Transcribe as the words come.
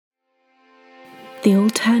the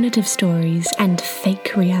Alternative Stories and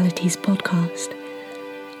Fake Realities podcast.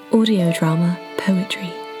 Audio drama,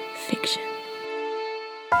 poetry, fiction.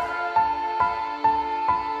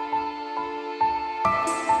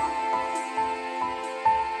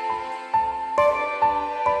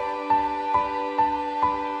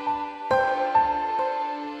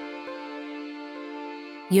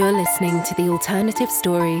 You're listening to the Alternative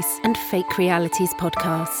Stories and Fake Realities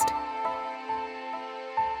podcast.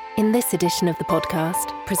 In this edition of the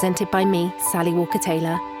podcast, presented by me, Sally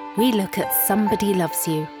Walker-Taylor, we look at Somebody Loves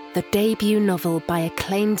You, the debut novel by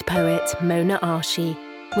acclaimed poet Mona Arshy.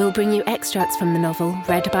 We'll bring you extracts from the novel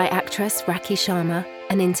read by actress Rakhi Sharma,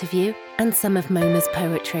 an interview, and some of Mona's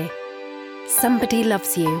poetry. Somebody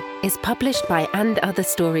Loves You is published by And Other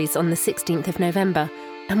Stories on the 16th of November,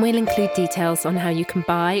 and we'll include details on how you can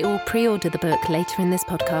buy or pre-order the book later in this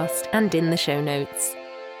podcast and in the show notes.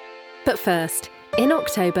 But first, in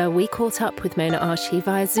October, we caught up with Mona Arshy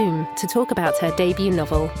via Zoom to talk about her debut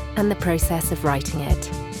novel and the process of writing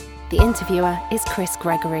it. The interviewer is Chris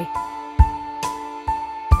Gregory.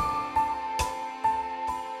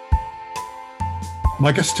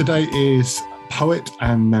 My guest today is poet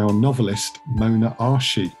and now novelist Mona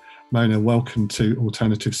Arshy. Mona, welcome to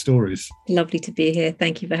Alternative Stories. Lovely to be here.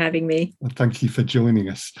 Thank you for having me. Well, thank you for joining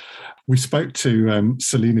us. We spoke to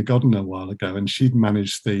Selena Godden a while ago, and she'd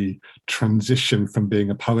managed the transition from being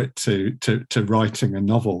a poet to writing a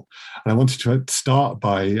novel. And I wanted to start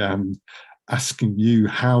by asking you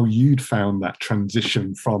how you'd found that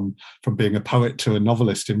transition from being a poet to a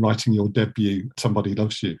novelist in writing your debut, Somebody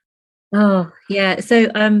Loves You. Oh, yeah. So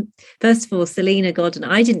first of all, Selena Godden,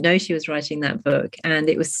 I didn't know she was writing that book. And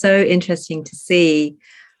it was so interesting to see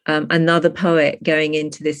another poet going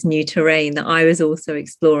into this new terrain that I was also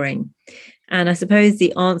exploring. And I suppose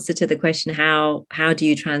the answer to the question, how do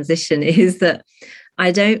you transition, is that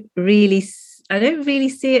I don't really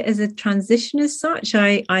see it as a transition as such.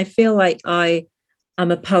 I feel like I'm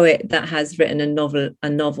a poet that has written a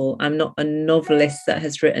novel. I'm not a novelist that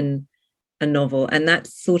has written a novel, and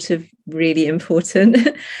that's sort of really important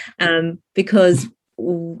because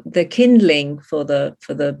the kindling for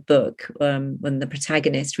the book, when the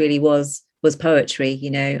protagonist really was poetry,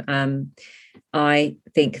 I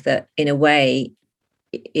think that in a way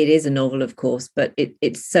it is a novel, of course, but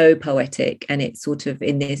it's so poetic, and it's sort of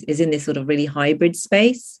in this sort of really hybrid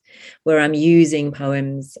space where I'm using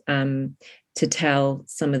poems to tell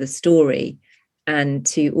some of the story, and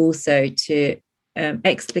to also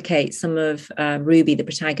explicate some of Ruby, the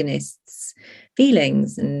protagonist's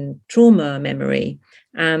feelings and trauma memory,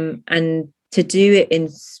 and to do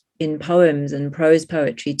it in poems and prose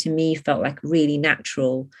poetry, to me felt like really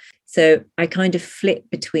natural. So I kind of flip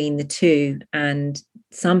between the two, and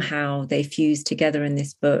somehow they fuse together in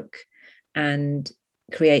this book and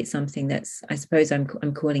create something that's, I suppose I'm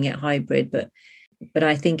calling it hybrid, but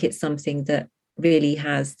I think it's something that really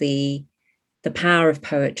has the power of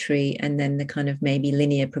poetry and then the kind of maybe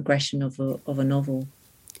linear progression of a novel.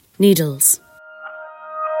 Needles.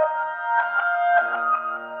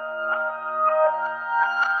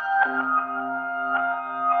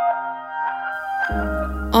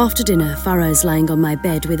 After dinner, Farah is lying on my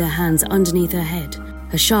bed with her hands underneath her head,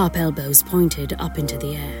 her sharp elbows pointed up into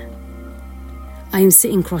the air. I am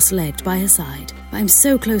sitting cross-legged by her side, but I'm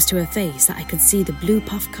so close to her face that I could see the blue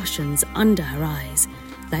puff cushions under her eyes,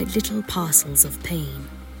 like little parcels of pain.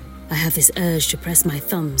 I have this urge to press my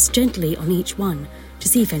thumbs gently on each one to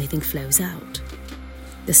see if anything flows out.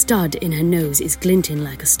 The stud in her nose is glinting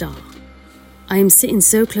like a star. I am sitting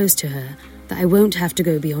so close to her that I won't have to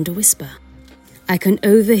go beyond a whisper. I can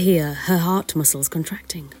overhear her heart muscles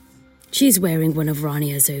contracting. She is wearing one of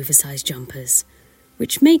Rania's oversized jumpers,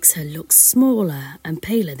 which makes her look smaller and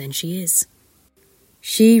paler than she is.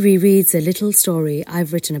 She rereads a little story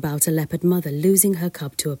I've written about a leopard mother losing her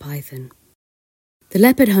cub to a python. The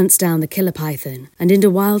leopard hunts down the killer python, and in a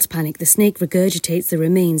wild panic the snake regurgitates the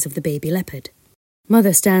remains of the baby leopard.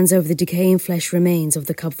 Mother stands over the decaying flesh remains of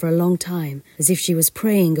the cub for a long time, as if she was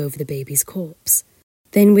praying over the baby's corpse.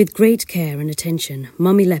 Then, with great care and attention,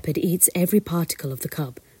 Mummy Leopard eats every particle of the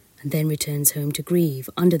cub, and then returns home to grieve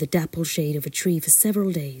under the dappled shade of a tree for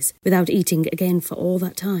several days, without eating again for all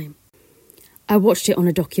that time. I watched it on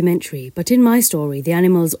a documentary, but in my story the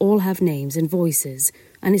animals all have names and voices,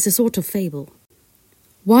 and it's a sort of fable.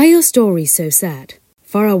 Why are stories so sad?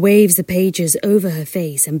 Farah waves the pages over her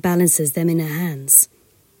face and balances them in her hands.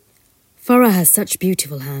 Farah has such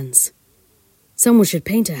beautiful hands. Someone should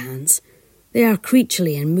paint her hands. They are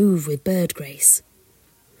creaturely and move with bird grace.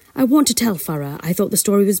 I want to tell Farah I thought the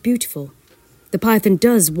story was beautiful. The python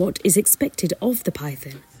does what is expected of the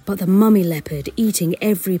python, But the mummy leopard eating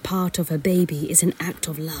every part of her baby is an act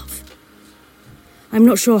of love. I'm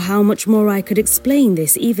not sure how much more I could explain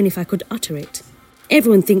this, even if I could utter it.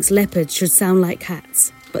 Everyone thinks leopards should sound like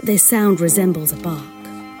cats, but their sound resembles a bark.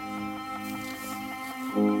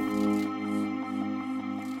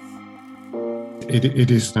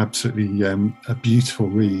 It is absolutely a beautiful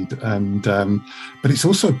read, and but it's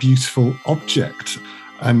also a beautiful object.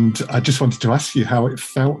 And I just wanted to ask you how it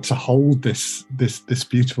felt to hold this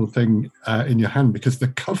beautiful thing in your hand, because the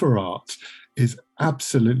cover art is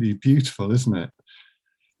absolutely beautiful, isn't it?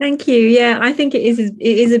 Thank you. Yeah, I think it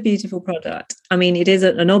is a beautiful product. I mean, it is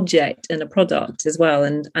an object and a product as well.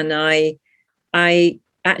 And I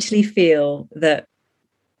actually feel that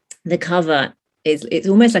the cover it's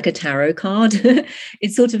almost like a tarot card.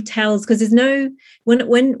 It sort of tells, because there's no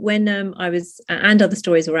when I was, and other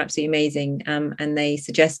stories were absolutely amazing, and they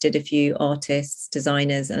suggested a few artists,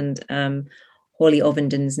 designers, and Holly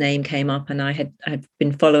Ovenden's name came up, and I had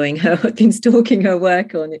been following her, I'd been stalking her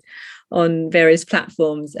work on various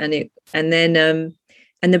platforms, and then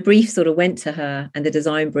the brief sort of went to her, and the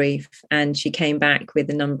design brief, and she came back with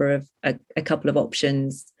a couple of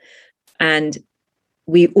options, and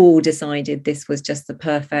we all decided this was just the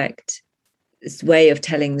perfect way of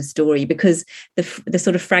telling the story, because the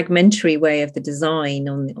sort of fragmentary way of the design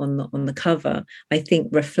on the cover, I think,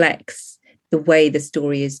 reflects the way the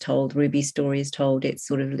story is told. Ruby's story is told. It's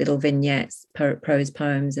sort of little vignettes, prose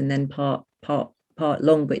poems, and then part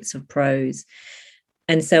long bits of prose.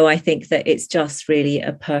 And so I think that it's just really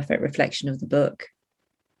a perfect reflection of the book.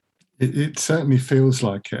 It certainly feels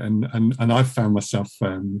like it, and I've found myself,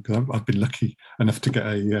 because I've been lucky enough to get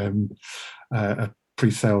a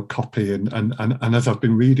pre-sale copy, and as I've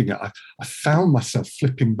been reading it, I found myself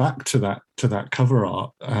flipping back to that cover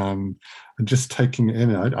art, and just taking it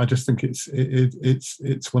in. I just think it's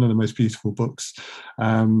one of the most beautiful books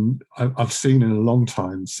I've seen in a long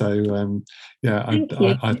time. So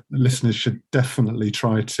listeners should definitely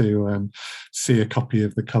try to see a copy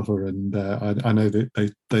of the cover. And I know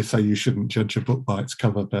that they say you shouldn't judge a book by its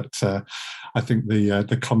cover, but I think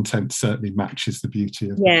the content certainly matches the beauty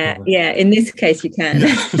of the cover. Yeah, in this case you can.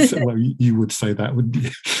 Yeah. So, well, you would say that, wouldn't you?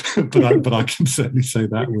 but I can certainly say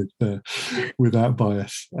that without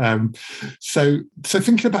bias. So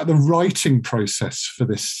thinking about the writing process for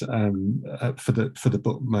this, for the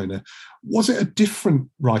book, Mona, was it a different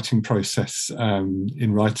writing process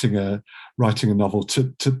in writing a novel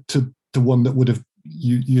to the one that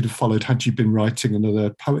you'd have followed had you been writing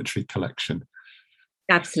another poetry collection?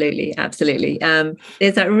 Absolutely.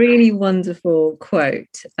 There's that really wonderful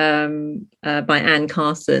quote by Anne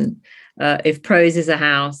Carson. If prose is a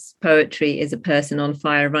house, poetry is a person on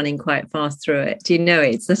fire running quite fast through it. Do you know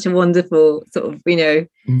it? It's such a wonderful sort of,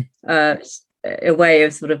 a way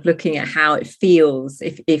of sort of looking at how it feels.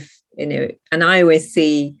 If and I always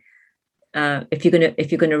see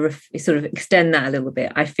if you're gonna sort of extend that a little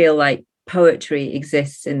bit, I feel like poetry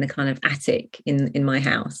exists in the kind of attic in my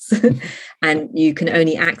house, and you can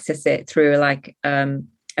only access it through like a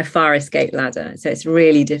fire escape ladder. So it's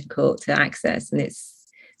really difficult to access, and it's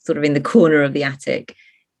sort of in the corner of the attic.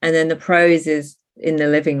 And then the prose is in the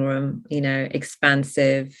living room,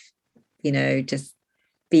 expansive, just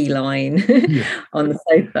beeline on the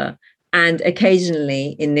sofa. And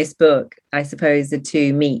occasionally in this book, I suppose the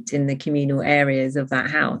two meet in the communal areas of that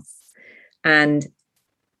house. And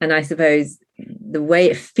I suppose the way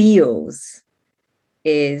it feels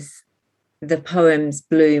is the poems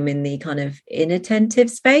bloom in the kind of inattentive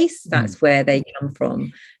space. That's where they come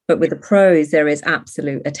from. But with the prose, there is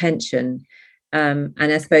absolute attention. And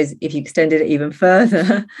I suppose if you extended it even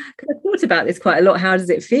further, because I've thought about this quite a lot, how does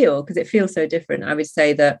it feel? Because it feels so different. I would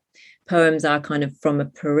say that poems are kind of from a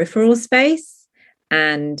peripheral space,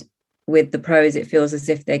 and with the prose, it feels as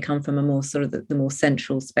if they come from a more sort of the more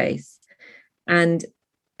central space. And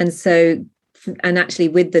actually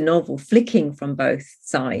with the novel flicking from both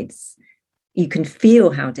sides, you can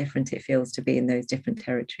feel how different it feels to be in those different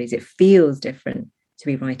territories. It feels different to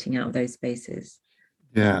be writing out of those spaces.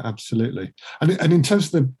 Yeah, absolutely. And in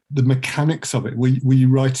terms of the mechanics of it, were you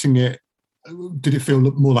writing it? Did it feel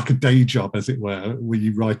more like a day job, as it were? Were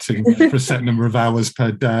you writing for a set number of hours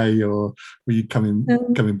per day, or were you coming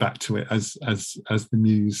back to it as the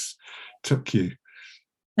muse took you?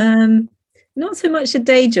 Not so much a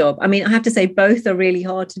day job. I mean, I have to say both are really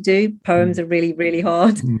hard to do. Poems are really, really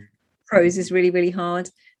hard. Prose is really, really hard.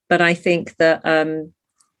 But I think that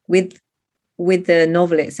with the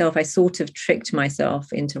novel itself, I sort of tricked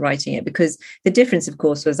myself into writing it, because the difference, of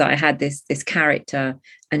course, was that I had this character,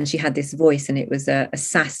 and she had this voice, and it was a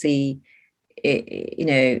sassy,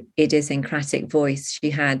 idiosyncratic voice.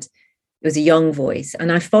 She had it was a young voice,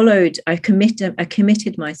 and I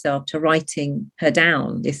committed myself to writing her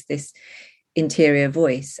down, this interior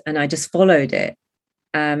voice, and I just followed it.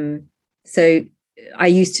 So I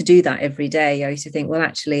used to do that every day. I used to think, well,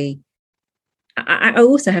 actually, I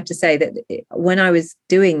also have to say that when I was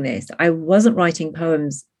doing this, I wasn't writing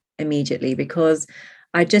poems immediately, because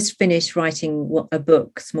I just finished writing a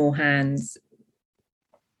book, Small Hands.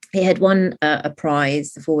 It had won a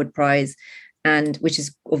prize, the Forward Prize, and which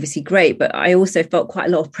is obviously great, but I also felt quite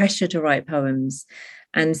a lot of pressure to write poems.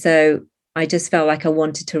 And so I just felt like I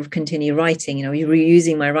wanted to continue writing,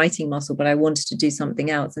 using my writing muscle, but I wanted to do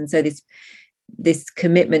something else. And so this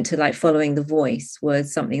commitment to like following the voice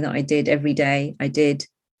was something that I did every day. It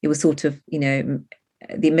was sort of, the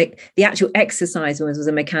actual exercise was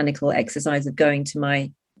a mechanical exercise of going to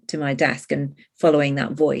my desk and following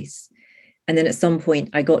that voice. And then at some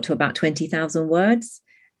point I got to about 20,000 words,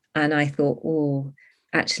 and I thought, oh,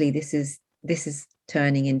 actually this is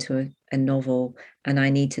turning into a novel, and I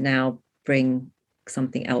need to now bring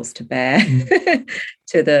something else to bear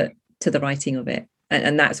to the writing of it.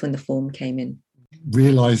 And that's when the form came in.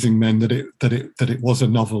 Realizing then that it was a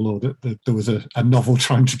novel, or that there was a novel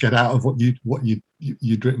trying to get out of what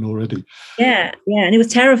you'd written already. Yeah, and it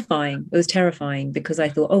was terrifying. It was terrifying because I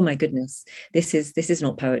thought, oh my goodness, this is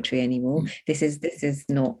not poetry anymore. This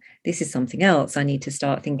is something else. I need to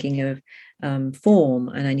start thinking of form,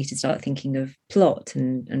 and I need to start thinking of plot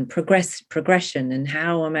and progression, and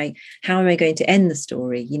how am I going to end the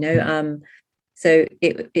story? So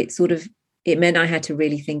it meant I had to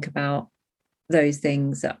really think about those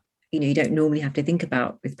things that you don't normally have to think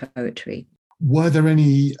about with poetry. Were there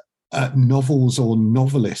any novels or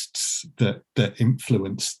novelists that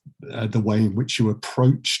influenced the way in which you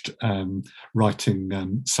approached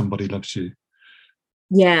writing Somebody Loves You?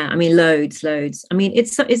 Yeah, I mean, loads. I mean,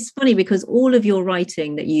 it's funny because all of your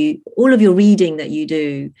reading that you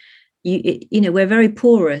do, we're very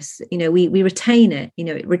porous. We retain it.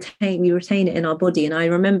 We retain it in our body. And I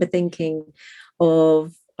remember thinking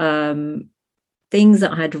of things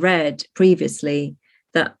that I had read previously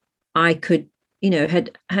that I could,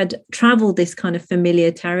 had traveled this kind of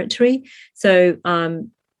familiar territory. So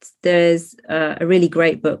there's a really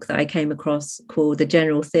great book that I came across called The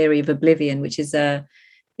General Theory of Oblivion, which is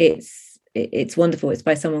it's wonderful. It's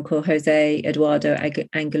by someone called Jose Eduardo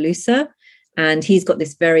Andaluza, and he's got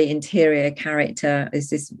this very interior character. Is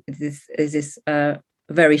this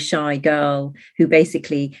very shy girl who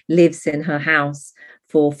basically lives in her house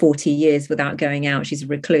for 40 years without going out. She's a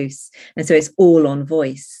recluse, and so it's all on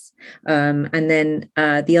voice. And then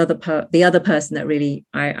the other person that really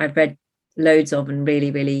I've read loads of and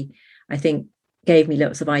really, really, I think gave me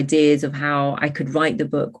lots of ideas of how I could write the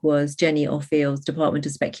book was Jenny Offield's Department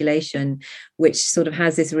of Speculation, which sort of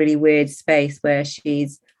has this really weird space where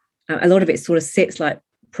she's a lot of it sort of sits like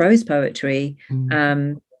prose poetry.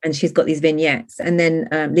 And she's got these vignettes. And then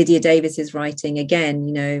Lydia Davis's writing,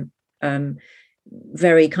 again,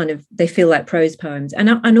 very kind of, they feel like prose poems.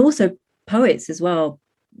 And also poets as well,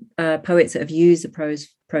 poets that have used the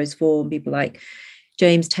prose form, people like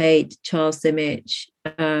James Tate, Charles Simic,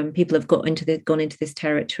 people have gone into this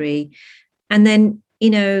territory. And then,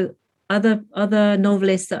 other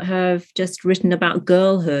novelists that have just written about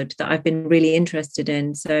girlhood that I've been really interested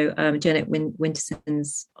in. So Janet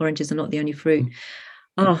Winterson's Oranges Are Not the Only Fruit.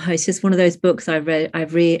 Oh, it's just one of those books I've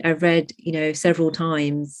read, several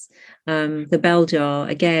times. The Bell Jar,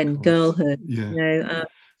 again, girlhood,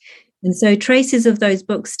 and so traces of those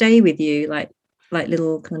books stay with you like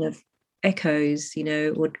little kind of echoes,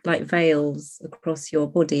 or like veils across your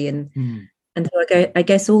body. And so I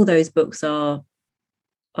guess all those books are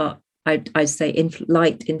I'd say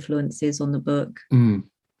light influences on the book.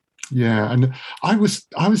 Yeah, and I was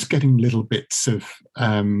getting little bits of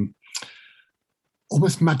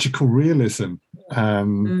almost magical realism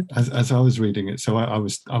as I was reading it. So I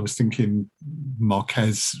was thinking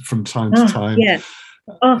Marquez from time to time. Yeah.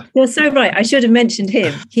 Oh, you're so right. I should have mentioned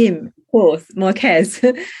him, of course, Marquez.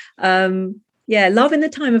 Love in the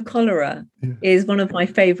Time of Cholera is one of my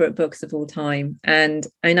favorite books of all time. And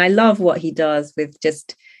I love what he does with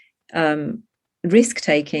just risk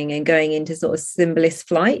taking and going into sort of symbolist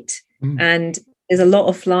flight. And there's a lot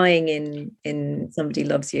of flying in Somebody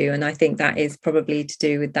Loves You, and I think that is probably to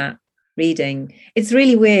do with that reading. It's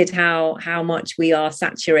really weird how much we are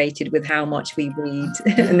saturated with how much we read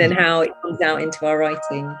and then how it comes out into our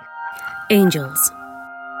writing. Angels.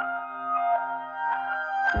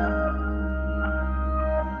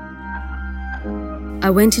 I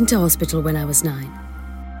went into hospital when I was 9.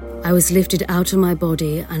 I was lifted out of my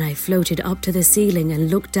body and I floated up to the ceiling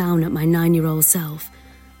and looked down at my 9-year-old self,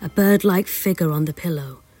 a bird-like figure on the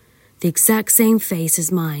pillow, the exact same face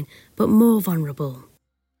as mine, but more vulnerable.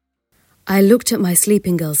 I looked at my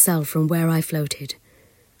sleeping girl self from where I floated.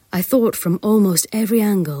 I thought from almost every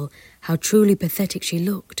angle how truly pathetic she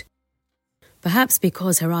looked. Perhaps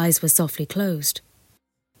because her eyes were softly closed.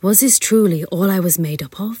 Was this truly all I was made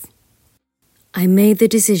up of? I made the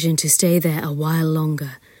decision to stay there a while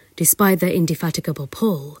longer, despite the indefatigable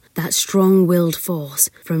pull, that strong-willed force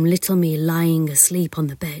from little me lying asleep on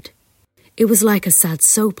the bed. It was like a sad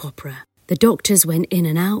soap opera. The doctors went in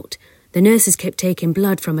and out. The nurses kept taking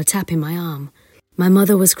blood from a tap in my arm. My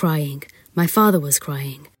mother was crying. My father was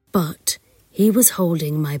crying. But he was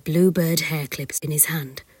holding my bluebird hair clips in his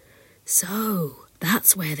hand. So,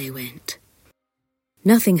 that's where they went.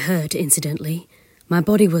 Nothing hurt, incidentally. My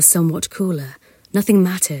body was somewhat cooler. Nothing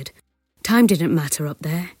mattered. Time didn't matter up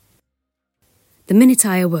there. The minute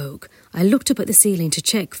I awoke, I looked up at the ceiling to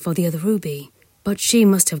check for the other Ruby, but she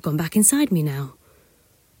must have gone back inside me now.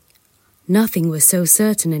 Nothing was so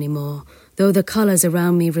certain anymore, though the colours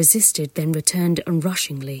around me resisted, then returned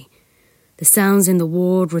unrushingly. The sounds in the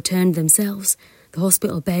ward returned themselves, the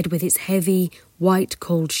hospital bed with its heavy, white,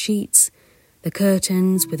 cold sheets, the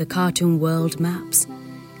curtains with the cartoon world maps.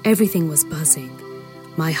 Everything was buzzing.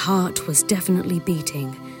 My heart was definitely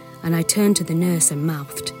beating, and I turned to the nurse and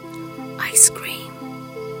mouthed, "Ice cream."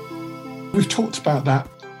 We've talked about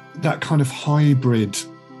that kind of hybrid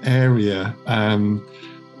area,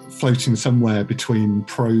 floating somewhere between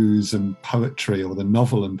prose and poetry, or the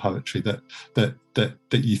novel and poetry, that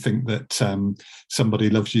you think that Somebody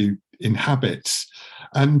Loves You inhabits.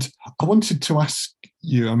 And I wanted to ask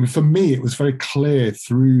you, I mean, for me, it was very clear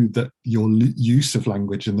through your use of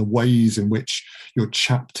language and the ways in which your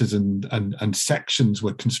chapters and sections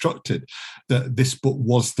were constructed, that this book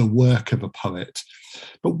was the work of a poet.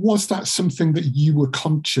 But was that something that you were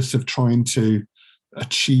conscious of trying to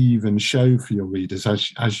achieve and show for your readers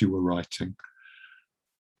as you were writing?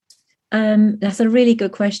 That's a really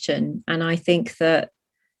good question, and I think that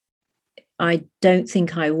I don't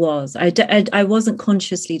think I was. I wasn't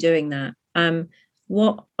consciously doing that.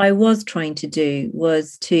 What I was trying to do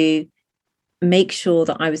was to make sure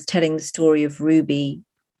that I was telling the story of Ruby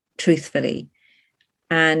truthfully,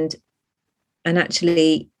 and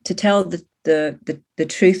actually to tell the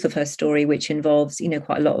truth of her story, which involves,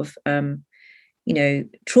 quite a lot of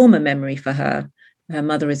trauma memory for her. Her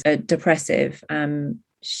mother is depressive.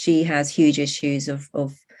 She has huge issues of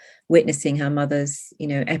witnessing her mother's,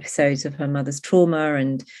 episodes of her mother's trauma,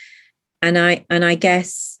 and I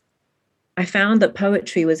guess I found that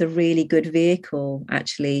poetry was a really good vehicle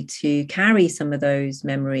actually to carry some of those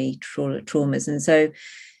memory traumas, and so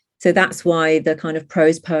that's why the kind of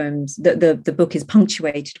prose poems, the book is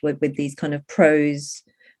punctuated with these kind of prose,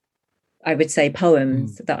 I would say,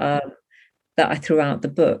 poems that are throughout the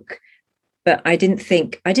book. But I didn't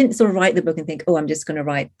sort of write the book and think, oh, I'm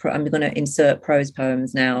going to insert prose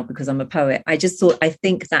poems now because I'm a poet. I just thought, I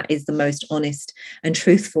think that is the most honest and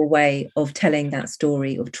truthful way of telling that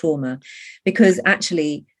story of trauma, because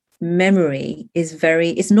actually memory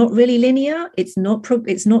it's not really linear. It's not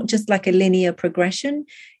just like a linear progression.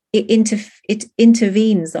 It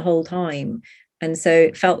intervenes the whole time. And so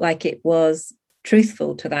it felt like it was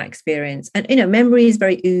truthful to that experience. And memory is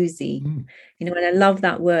very oozy, and I love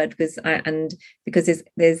that word because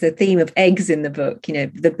there's a theme of eggs in the book.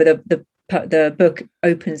 The book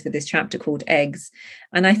opens with this chapter called Eggs,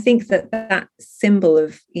 and I think that symbol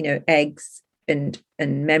of eggs and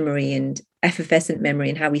memory and effervescent memory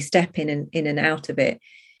and how we step in and out of it,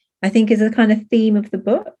 I think is a kind of theme of the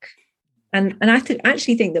book. And I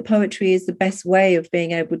actually think that poetry is the best way of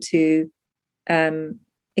being able to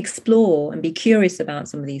explore and be curious about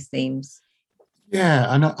some of these themes.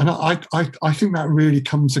 Yeah, and I think that really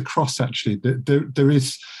comes across. Actually, there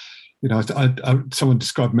is, someone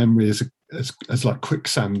described memory as like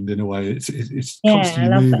quicksand in a way. It's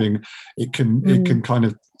constantly moving. That. It can kind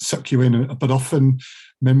of suck you in, but often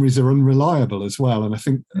memories are unreliable as well. And I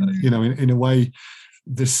think in a way,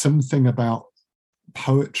 there's something about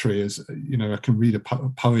poetry, as I can read a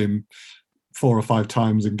poem 4 or 5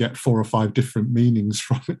 times and get 4 or 5 different meanings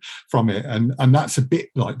from it, and that's a bit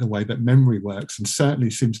like the way that memory works, and certainly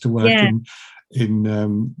seems to work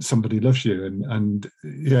in Somebody Loves You, and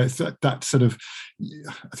it's that sort of,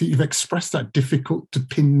 I think you've expressed that difficult to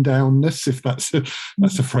pin downness, if that's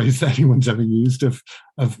a phrase that anyone's ever used, of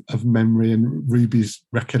memory and Ruby's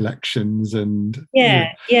recollections. And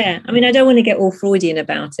I mean, I don't want to get all Freudian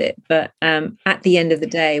about it, but at the end of the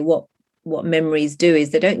day, what memories do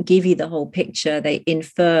is they don't give you the whole picture. They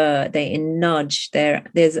infer, they nudge.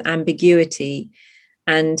 There's ambiguity,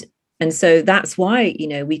 and so that's why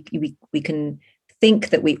we can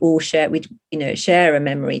think that we all share a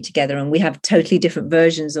memory together, and we have totally different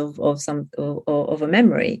versions of a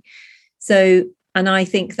memory. So, and I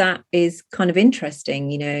think that is kind of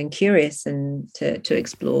interesting, and curious and to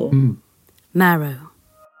explore. Marrow.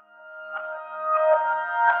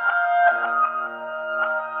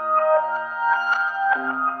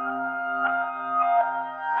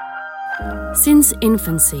 Since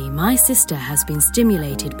infancy, my sister has been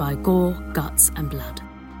stimulated by gore, guts, and blood.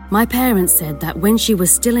 My parents said that when she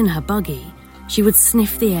was still in her buggy, she would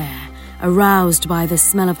sniff the air, aroused by the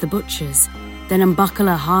smell of the butchers, then unbuckle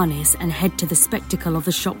her harness and head to the spectacle of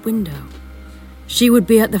the shop window. She would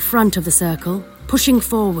be at the front of the circle, pushing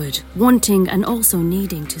forward, wanting and also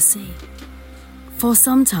needing to see. For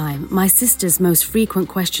some time, my sister's most frequent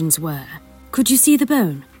questions were, "Could you see the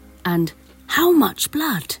bone?" and "How much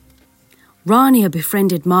blood?" Rania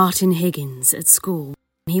befriended Martin Higgins at school.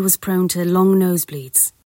 He was prone to long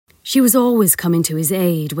nosebleeds. She was always coming to his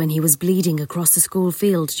aid when he was bleeding across the school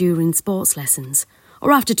field during sports lessons,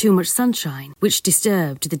 or after too much sunshine, which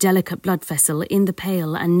disturbed the delicate blood vessel in the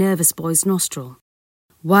pale and nervous boy's nostril.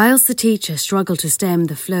 Whilst the teacher struggled to stem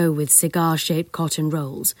the flow with cigar-shaped cotton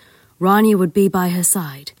rolls, Rania would be by her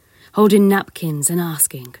side, holding napkins and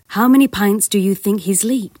asking, "How many pints do you think he's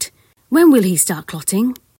leaked? When will he start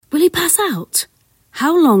clotting? Will he pass out?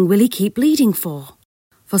 How long will he keep bleeding for?"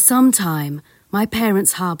 For some time, my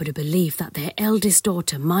parents harboured a belief that their eldest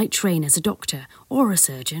daughter might train as a doctor or a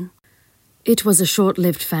surgeon. It was a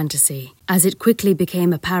short-lived fantasy. As it quickly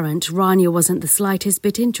became apparent, Rania wasn't the slightest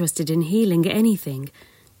bit interested in healing anything.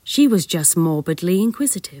 She was just morbidly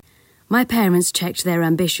inquisitive. My parents checked their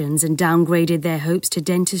ambitions and downgraded their hopes to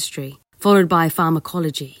dentistry, followed by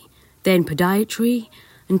pharmacology, then podiatry,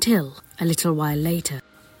 until, a little while later,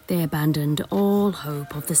 they abandoned all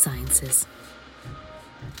hope of the sciences.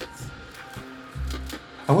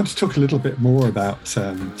 I want to talk a little bit more about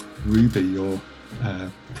Ruby, your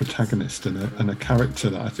protagonist, and a character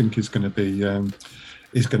that I think is going to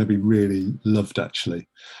be really loved, actually.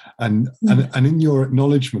 And in your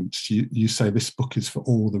acknowledgements, you say this book is for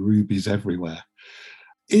all the Rubies everywhere.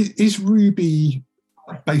 Is Ruby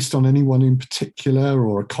based on anyone in particular,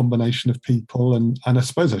 or a combination of people? And I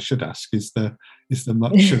suppose I should ask: is there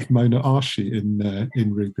much of Mona Arshy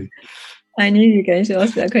in Ruby? I knew you were going to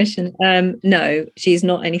ask that question. No, she's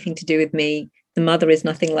not anything to do with me. The mother is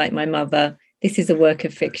nothing like my mother. This is a work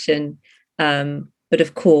of fiction. But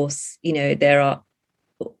of course, there are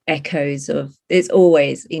echoes of, it's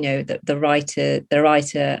always, the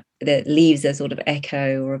writer that leaves a sort of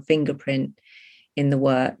echo or a fingerprint in the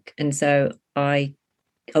work. And so I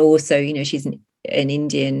also, she's an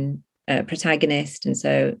Indian protagonist. And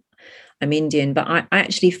so I'm Indian, but I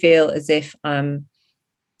actually feel as if,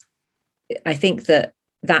 I think that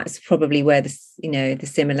that's probably where the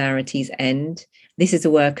similarities end. This is a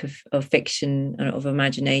work of fiction, of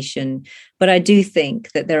imagination, but I do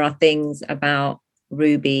think that there are things about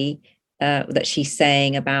Ruby that she's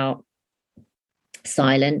saying about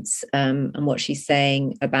silence, and what she's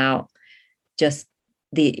saying about just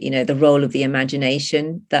the role of the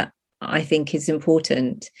imagination that I think is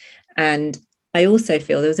important. And I also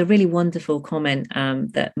feel there was a really wonderful comment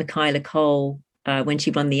that Michaela Cole, when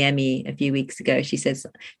she won the Emmy a few weeks ago, she says,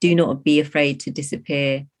 "Do not be afraid to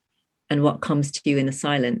disappear and what comes to you in the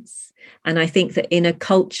silence." And I think that in a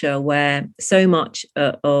culture where so much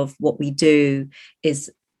of what we do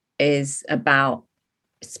is about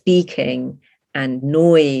speaking and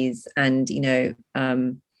noise, and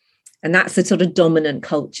and that's the sort of dominant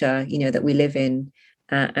culture that we live in,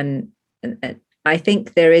 and I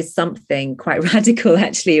think there is something quite radical,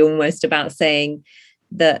 actually, almost about saying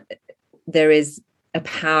that there is a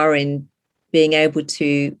power in being able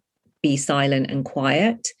to be silent and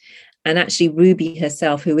quiet. And actually, Ruby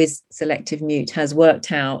herself, who is selective mute, has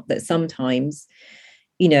worked out that sometimes,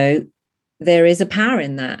 there is a power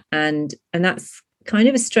in that. And that's kind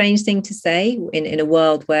of a strange thing to say in a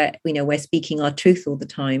world where, we're speaking our truth all the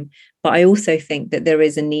time. But I also think that there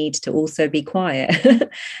is a need to also be quiet.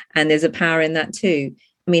 And there's a power in that too.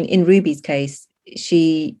 I mean, in Ruby's case,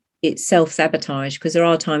 it's self-sabotage, because there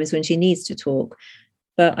are times when she needs to talk.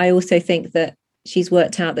 But I also think that she's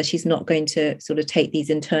worked out that she's not going to sort of take these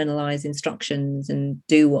internalized instructions and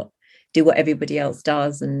do what everybody else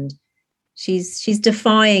does. And she's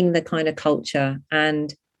defying the kind of culture.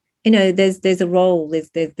 And, there's a role,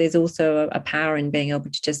 there's also a power in being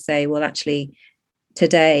able to just say, well, actually,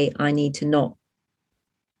 today I need to not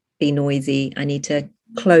be noisy. I need to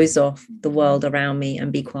close off the world around me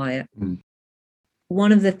and be quiet.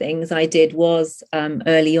 One of the things I did was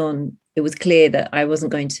early on, it was clear that I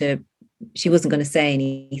wasn't going to she wasn't going to say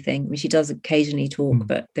anything. I mean, she does occasionally talk,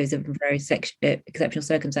 but those are very exceptional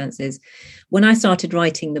circumstances. When I started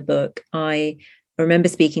writing the book, I remember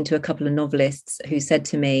speaking to a couple of novelists who said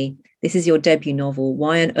to me, "This is your debut novel.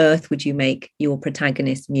 Why on earth would you make your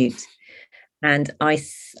protagonist mute?" And I,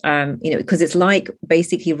 because it's like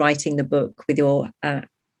basically writing the book with your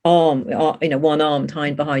arm, one arm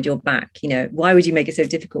tied behind your back. Why would you make it so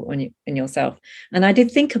difficult on yourself? And I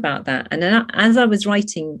did think about that. And then as I was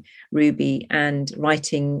writing Ruby and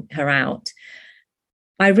writing her out,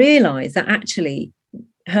 I realized that actually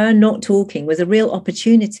her not talking was a real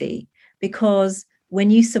opportunity, because when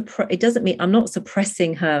you suppress, it doesn't mean I'm not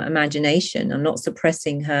suppressing her imagination. I'm not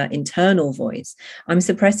suppressing her internal voice. I'm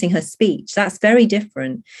suppressing her speech. That's very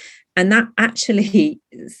different. And that actually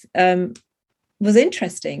was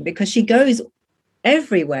interesting, because she goes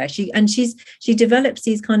everywhere. She develops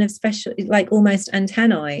these kind of special, like almost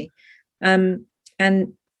antennae. And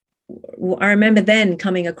I remember then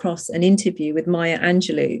coming across an interview with Maya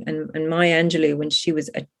Angelou, and Maya Angelou, when she was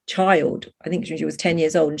a child, I think she was 10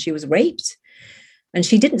 years old, and she was raped. And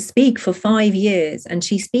she didn't speak for 5 years. And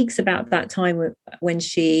she speaks about that time when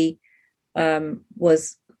she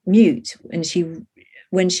was mute, and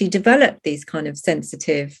when she developed these kind of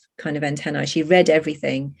sensitive kind of antennae, she read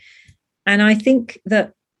everything. And I think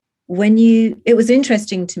that it was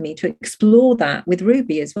interesting to me to explore that with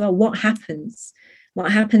Ruby as well. What happens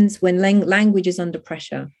when language is under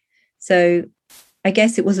pressure? So I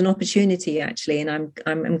guess it was an opportunity, actually, and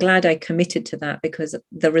I'm glad I committed to that, because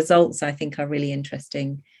the results, I think, are really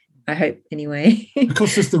interesting. I hope, anyway.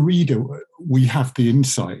 Because as the reader, we have the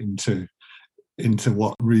insight into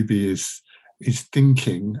what Ruby is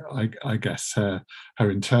thinking. I guess her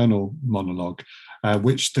internal monologue,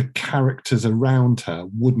 which the characters around her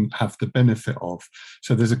wouldn't have the benefit of.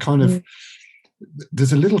 So there's a kind of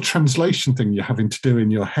there's a little translation thing you're having to do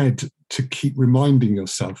in your head to keep reminding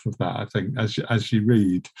yourself of that, I think, as you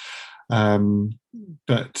read.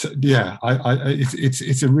 But yeah,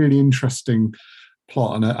 it's a really interesting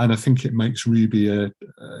plot, and I think it makes Ruby a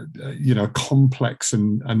complex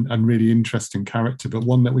and really interesting character, but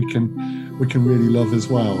one that we can really love as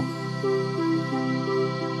well.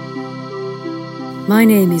 My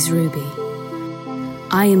name is Ruby.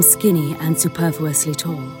 I am skinny and superfluously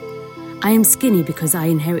tall. I am skinny because I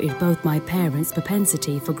inherited both my parents'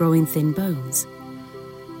 propensity for growing thin bones.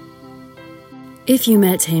 If you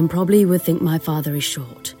met him, probably you would think my father is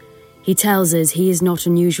short. He tells us he is not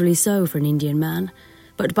unusually so for an Indian man,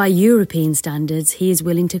 but by European standards, he is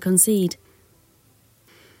willing to concede.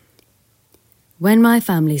 When my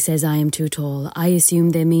family says I am too tall, I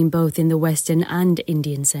assume they mean both in the Western and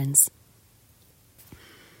Indian sense.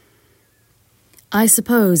 I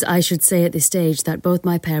suppose I should say at this stage that both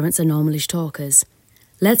my parents are normalish talkers.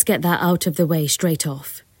 Let's get that out of the way straight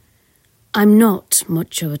off. I'm not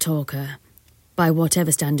much of a talker, by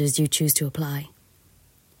whatever standards you choose to apply.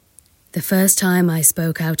 The first time I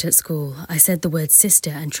spoke out at school, I said the word sister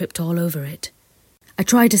and tripped all over it. I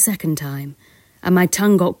tried a second time, and my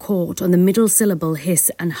tongue got caught on the middle syllable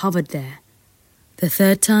hiss and hovered there. The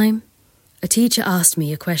third time, a teacher asked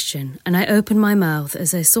me a question, and I opened my mouth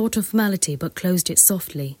as a sort of formality but closed it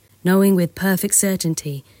softly, knowing with perfect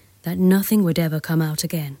certainty that nothing would ever come out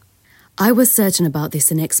again. I was certain about this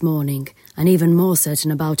the next morning, and even more certain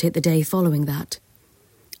about it the day following that.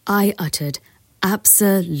 I uttered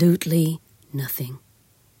absolutely nothing.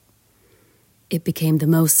 It became the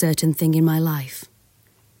most certain thing in my life.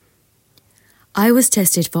 I was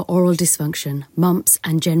tested for oral dysfunction, mumps,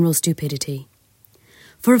 and general stupidity.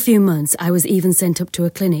 For a few months, I was even sent up to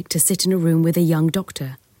a clinic to sit in a room with a young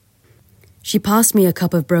doctor. She passed me a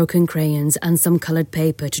cup of broken crayons and some coloured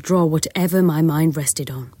paper to draw whatever my mind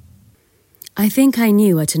rested on. I think I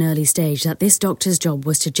knew at an early stage that this doctor's job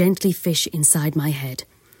was to gently fish inside my head,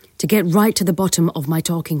 to get right to the bottom of my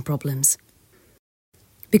talking problems.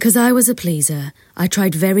 Because I was a pleaser, I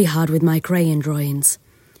tried very hard with my crayon drawings,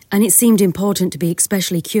 and it seemed important to be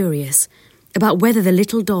especially curious about whether the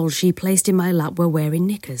little dolls she placed in my lap were wearing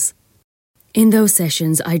knickers. In those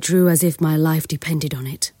sessions, I drew as if my life depended on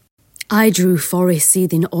it. I drew forests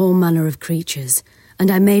seething all manner of creatures,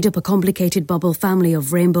 and I made up a complicated bubble family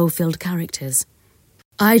of rainbow-filled characters.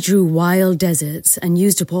 I drew wild deserts and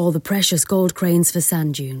used up all the precious gold crayons for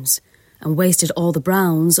sand dunes, and wasted all the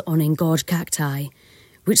browns on engorged cacti,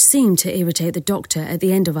 which seemed to irritate the doctor at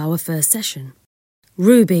the end of our first session.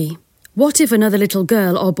 Ruby, what if another little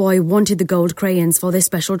girl or boy wanted the gold crayons for their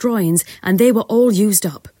special drawings and they were all used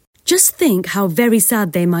up? Just think how very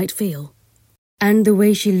sad they might feel. And the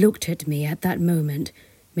way she looked at me at that moment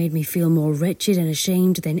made me feel more wretched and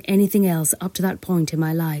ashamed than anything else up to that point in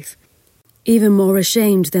my life. Even more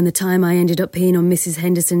ashamed than the time I ended up peeing on Mrs.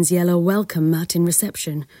 Henderson's yellow welcome mat in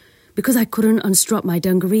reception, because I couldn't unstrap my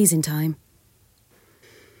dungarees in time.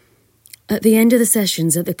 At the end of the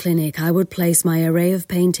sessions at the clinic, I would place my array of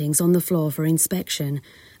paintings on the floor for inspection,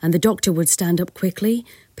 and the doctor would stand up quickly,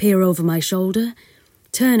 peer over my shoulder,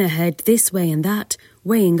 turn her head this way and that,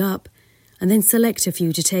 weighing up, and then select a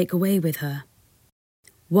few to take away with her.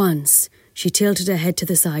 Once, she tilted her head to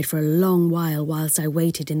the side for a long while whilst I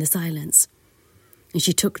waited in the silence, and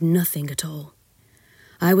she took nothing at all.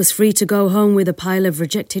 I was free to go home with a pile of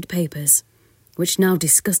rejected papers, which now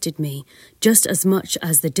disgusted me just as much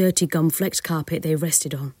as the dirty gum-flecked carpet they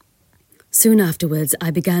rested on. Soon afterwards, I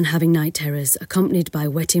began having night terrors, accompanied by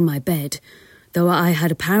wetting my bed, though I had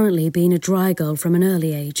apparently been a dry girl from an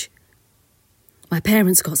early age. My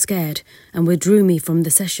parents got scared and withdrew me from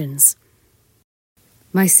the sessions.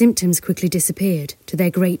 My symptoms quickly disappeared, to their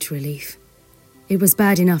great relief. It was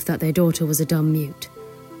bad enough that their daughter was a dumb mute.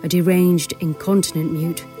 A deranged, incontinent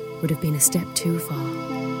mute would have been a step too far.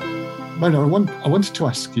 Mona, I wanted to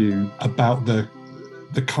ask you about the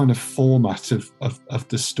kind of format of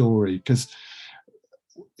the story, because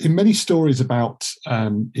in many stories about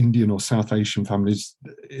Indian or South Asian families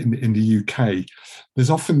in the UK, there's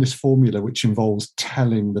often this formula which involves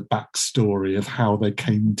telling the backstory of how they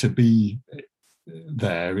came to be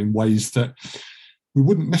there in ways that we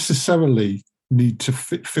wouldn't necessarily need to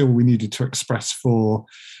feel we needed to express for,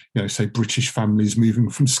 say, British families moving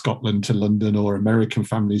from Scotland to London, or American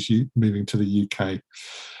families moving to the UK.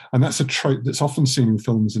 And that's a trope that's often seen in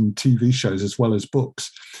films and TV shows as well as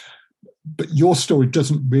books. But your story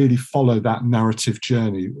doesn't really follow that narrative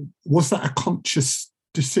journey. Was that a conscious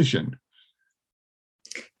decision?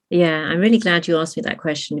 Yeah, I'm really glad you asked me that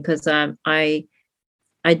question, because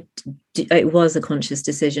it was a conscious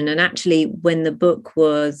decision. And actually, when the book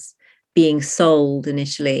was being sold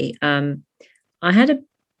initially, I had a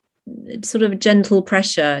sort of gentle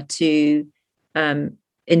pressure to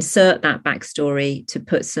insert that backstory, to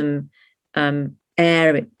put some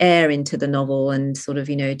air into the novel, and sort of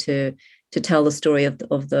to tell the story of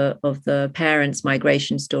the parents'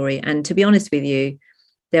 migration story. And to be honest with you,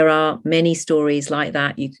 there are many stories like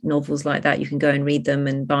that, novels like that. You can go and read them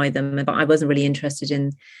and buy them, but I wasn't really interested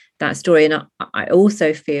in that story. And I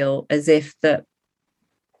also feel as if that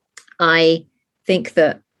I think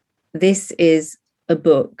that this is a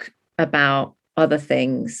book about other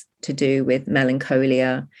things to do with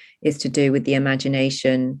melancholia, is to do with the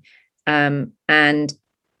imagination. And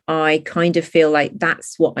I kind of feel like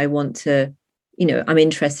that's what I want to, I'm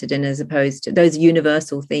interested in, as opposed to those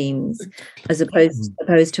universal themes, as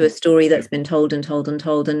opposed to a story that's been told and told and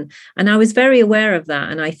told. And I was very aware of that.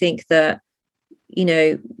 And I think that, we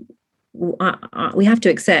have to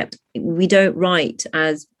accept we don't write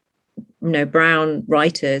as brown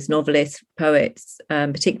writers, novelists, poets,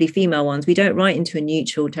 particularly female ones. We don't write into a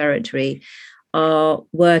neutral territory. Our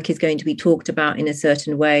work is going to be talked about in a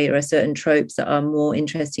certain way, or a certain tropes that are more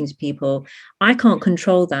interesting to people. I can't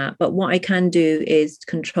control that, but what I can do is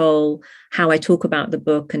control how I talk about the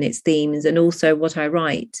book and its themes, and also what I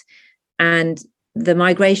write. And the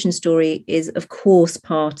migration story is, of course,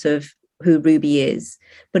 part of who Ruby is,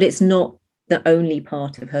 but it's not the only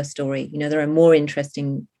part of her story. There are more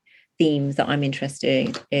interesting themes that I'm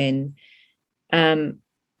interested in. And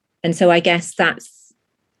so I guess that's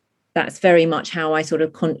very much how I sort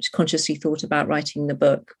of consciously thought about writing the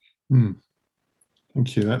book.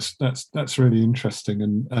 Thank you. That's really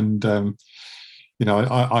interesting. And I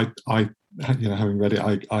having read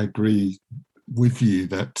it, I agree with you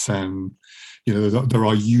that there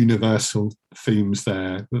are universal themes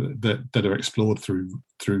there that are explored through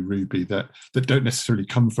Ruby that don't necessarily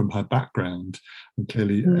come from her background, and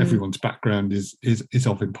clearly everyone's background is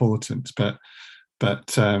of importance, but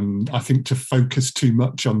I think to focus too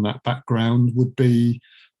much on that background would be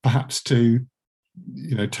perhaps to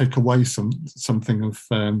take away something of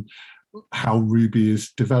how Ruby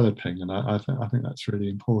is developing, and I think that's really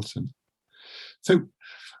important. So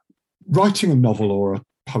writing a novel or a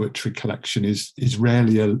poetry collection is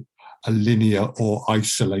rarely a linear or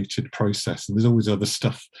isolated process, and there's always other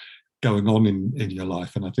stuff going on in your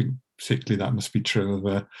life, and I think particularly that must be true of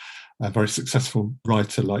a very successful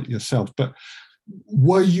writer like yourself. But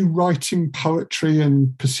were you writing poetry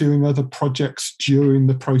and pursuing other projects during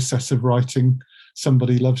the process of writing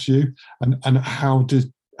Somebody Loves You, and how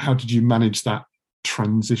did you manage that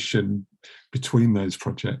transition between those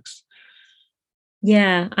projects?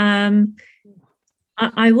 Yeah,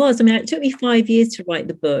 I was. I mean, it took me 5 years to write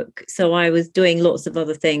the book. So I was doing lots of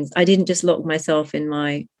other things. I didn't just lock myself in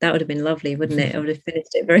that would have been lovely, wouldn't it? I would have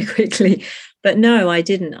finished it very quickly. But no, I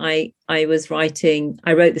didn't. I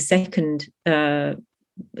wrote the second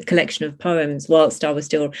collection of poems whilst I was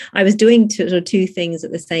doing two things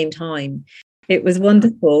at the same time. It was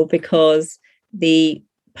wonderful because the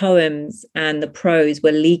poems and the prose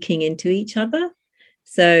were leaking into each other.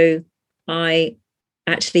 So I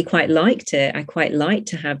actually quite liked it. I quite liked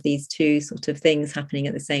to have these two sort of things happening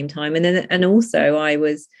at the same time. And also I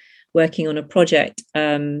was working on a project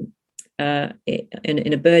in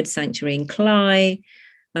a bird sanctuary in Cley,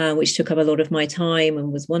 which took up a lot of my time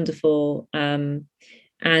and was wonderful.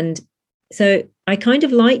 And so I kind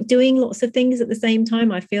of like doing lots of things at the same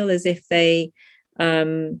time. I feel as if they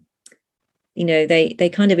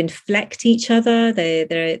they kind of inflect each other.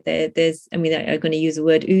 There's, I mean, I'm going to use the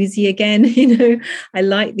word oozy again. I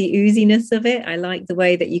like the ooziness of it. I like the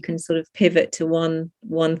way that you can sort of pivot to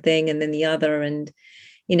one thing and then the other. And,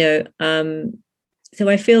 so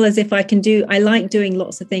I feel as if I like doing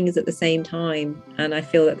lots of things at the same time. And I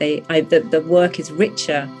feel that the work is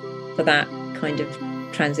richer for that kind of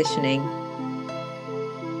transitioning.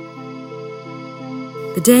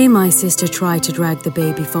 The day my sister tried to drag the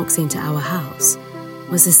baby fox into our house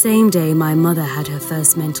was the same day my mother had her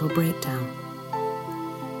first mental breakdown.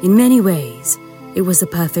 In many ways, it was the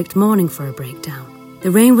perfect morning for a breakdown.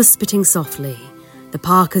 The rain was spitting softly. The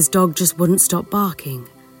Parker's dog just wouldn't stop barking.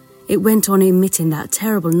 It went on emitting that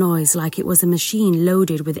terrible noise like it was a machine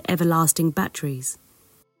loaded with everlasting batteries.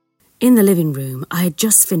 In the living room, I had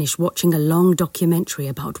just finished watching a long documentary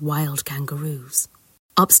about wild kangaroos.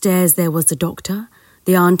 Upstairs there was the doctor,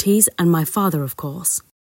 the aunties, and my father, of course.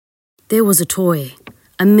 There was a toy,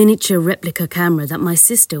 a miniature replica camera that my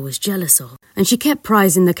sister was jealous of, and she kept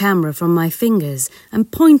prizing the camera from my fingers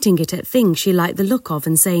and pointing it at things she liked the look of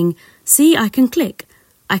and saying, "See, I can click,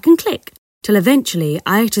 till eventually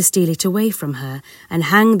I had to steal it away from her and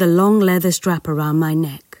hang the long leather strap around my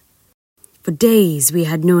neck. For days we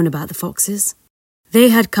had known about the foxes. They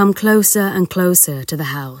had come closer and closer to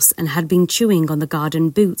the house and had been chewing on the garden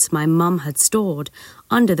boots my mum had stored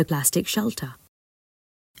under the plastic shelter.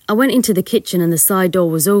 I went into the kitchen and the side door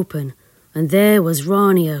was open, and there was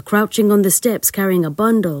Rania crouching on the steps carrying a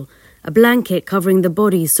bundle, a blanket covering the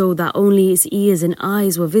body so that only its ears and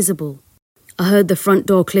eyes were visible. I heard the front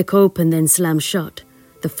door click open then slam shut.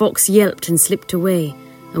 The fox yelped and slipped away,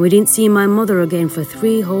 and we didn't see my mother again for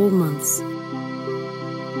 3 whole months.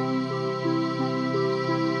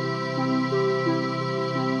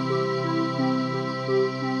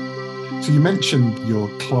 So you mentioned your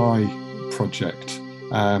Cley project,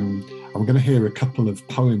 and we're going to hear a couple of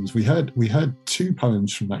poems. We heard 2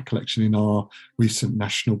 poems from that collection in our recent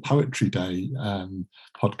National Poetry Day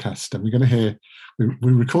podcast, and we're going to hear.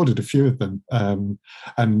 We recorded a few of them, and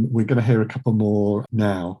we're going to hear a couple more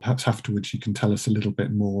now. Perhaps afterwards you can tell us a little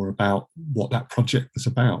bit more about what that project was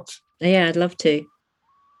about. Yeah, I'd love to.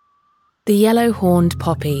 The Yellow-Horned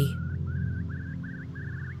Poppy.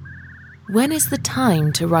 When is the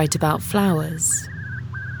time to write about flowers?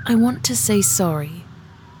 I want to say sorry.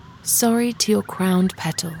 Sorry to your crowned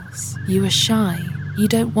petals. You are shy. You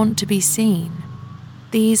don't want to be seen.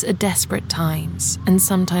 These are desperate times, and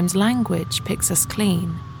sometimes language picks us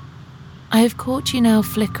clean. I have caught you now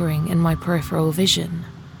flickering in my peripheral vision,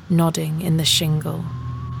 nodding in the shingle.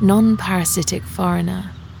 Non-parasitic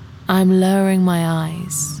foreigner. I'm lowering my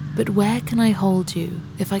eyes, but where can I hold you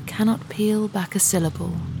if I cannot peel back a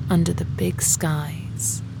syllable under the big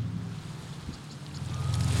skies?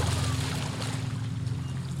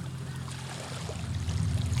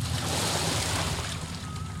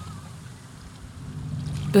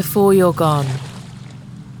 Before you're gone,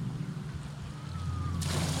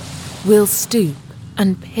 we'll stoop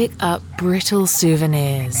and pick up brittle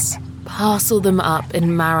souvenirs, parcel them up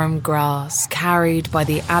in marram grass carried by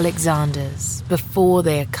the Alexanders before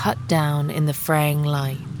they are cut down in the fraying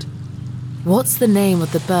light. What's the name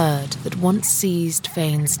of the bird that once seized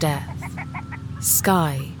Fane's death?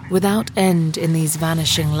 Sky without end in these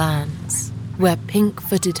vanishing lands, where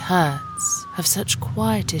pink-footed herds have such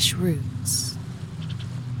quietish roots.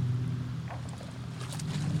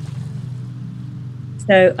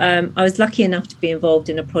 So I was lucky enough to be involved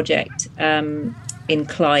in a project in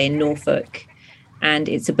Cley in Norfolk, and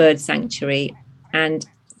it's a bird sanctuary. And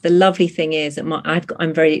the lovely thing is that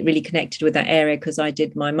I'm really connected with that area because I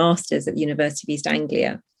did my master's at the University of East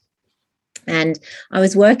Anglia. And I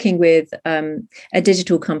was working with a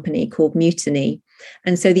digital company called Mutiny.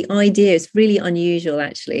 And so the idea is really unusual,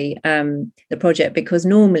 actually, the project, because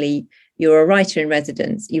normally you're a writer in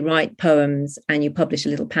residence, you write poems and you publish a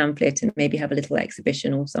little pamphlet and maybe have a little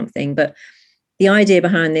exhibition or something. But the idea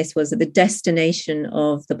behind this was that the destination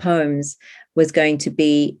of the poems was going to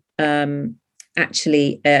be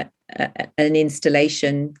actually an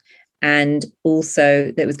installation, and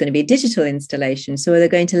also there was going to be a digital installation. So they're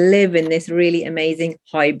going to live in this really amazing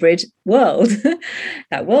hybrid world.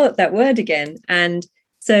 that word again. And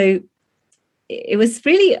so it was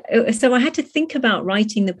really, so I had to think about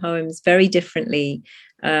writing the poems very differently.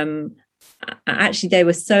 Actually, they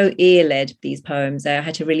were so ear-led, these poems. I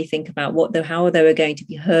had to really think about how they were going to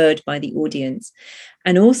be heard by the audience.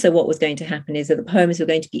 And also what was going to happen is that the poems were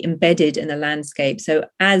going to be embedded in the landscape. So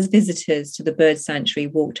as visitors to the bird sanctuary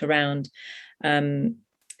walked around the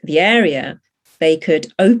area, they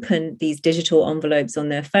could open these digital envelopes on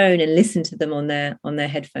their phone and listen to them on their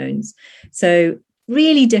headphones. So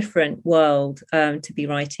really different world to be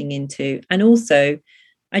writing into. And also,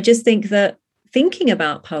 I just think that thinking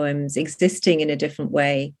about poems existing in a different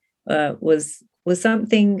way was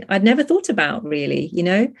something I'd never thought about, really, you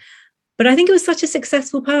know. But I think it was such a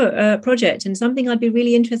successful project, and something I'd be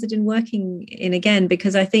really interested in working in again,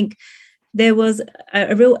 because I think there was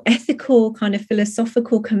a real ethical kind of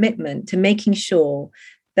philosophical commitment to making sure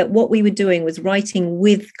that what we were doing was writing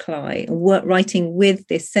with Cley and writing with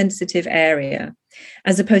this sensitive area,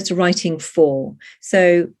 as opposed to writing for.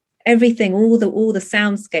 So everything, all the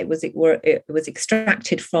soundscape was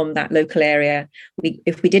extracted from that local area.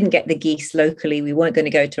 If we didn't get the geese locally, we weren't going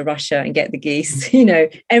to go to Russia and get the geese. You know,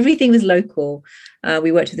 everything was local.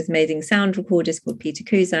 We worked with this amazing sound recordist called Peter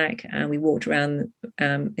Cusack, and we walked around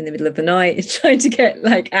in the middle of the night trying to get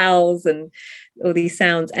like owls and all these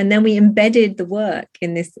sounds. And then we embedded the work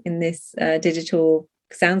in this digital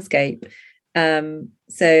soundscape.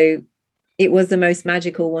 So it was the most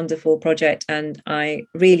magical, wonderful project. And I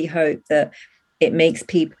really hope that it makes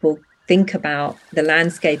people think about the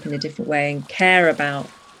landscape in a different way and care about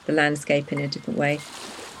the landscape in a different way.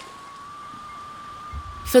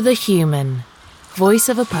 For the Human, voice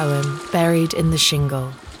of a poem buried in the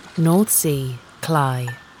shingle, North Sea, Cley.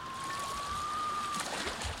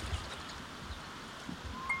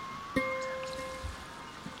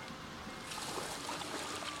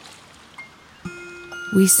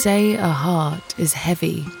 We say a heart is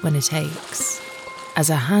heavy when it aches, as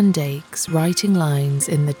a hand aches writing lines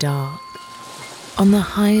in the dark. On the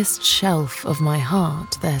highest shelf of my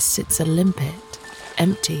heart there sits a limpet,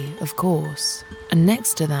 empty, of course, and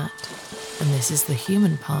next to that, and this is the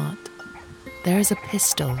human part, there is a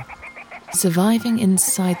pistol. Surviving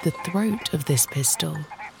inside the throat of this pistol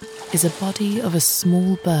is a body of a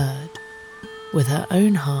small bird, with her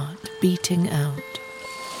own heart beating out,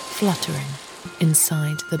 fluttering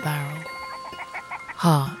inside the barrel.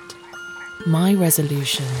 Heart, my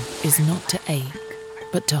resolution is not to ache,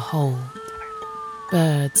 but to hold.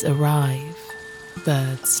 Birds arrive,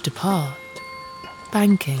 birds depart,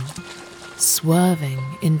 banking, swerving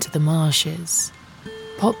into the marshes,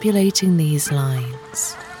 populating these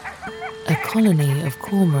lines. A colony of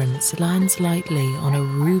cormorants lands lightly on a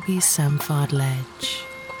ruby samphared ledge.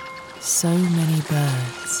 So many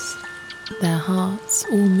birds, their hearts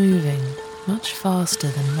all moving much faster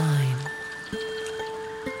than mine.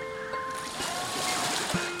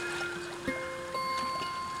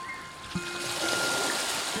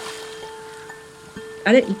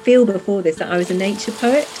 I didn't feel before this that I was a nature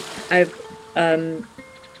poet. I've,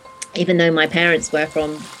 even though my parents were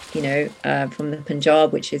from the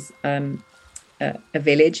Punjab, which is a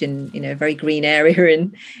village in a very green area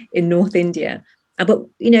in North India, but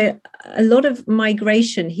a lot of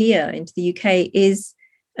migration here into the UK is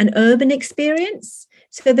an urban experience.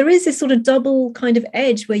 So there is this sort of double kind of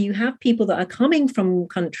edge where you have people that are coming from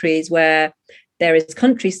countries where there is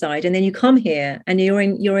countryside, and then you come here and you're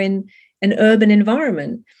in an urban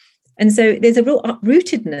environment. And so there's a real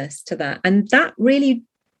uprootedness to that. And that really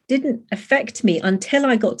didn't affect me until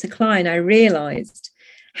I got to Cley and I realized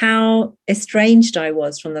how estranged I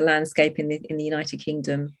was from the landscape in the United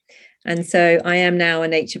Kingdom. And so I am now a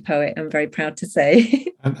nature poet, I'm very proud to say.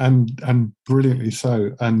 and brilliantly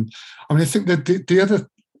so. And I mean, I think that the other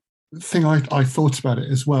thing I thought about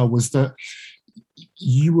it as well was that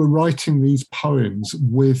you were writing these poems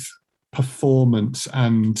with performance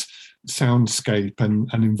and soundscape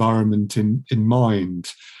and environment in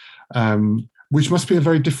mind, which must be a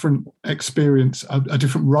very different experience, a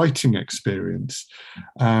different writing experience.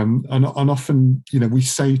 And often, we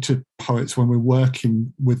say to poets when we're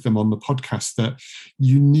working with them on the podcast that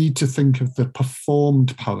you need to think of the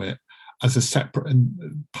performed poet as a separate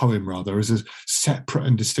poem, rather, as a separate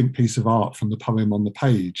and distinct piece of art from the poem on the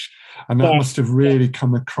page. And that must have really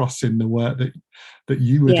come across in the work that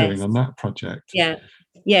you were doing on that project. Yeah.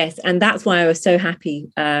 Yes. And that's why I was so happy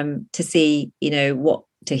to see,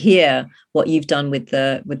 to hear what you've done with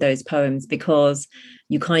those poems, because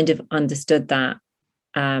you kind of understood that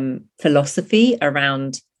philosophy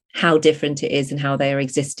around how different it is and how they are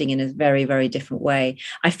existing in a very, very different way.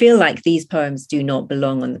 I feel like these poems do not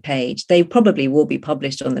belong on the page. They probably will be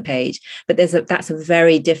published on the page, but that's a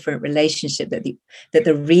very different relationship that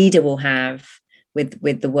the reader will have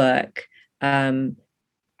with the work than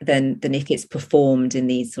if it's performed in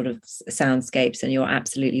these sort of soundscapes. And you're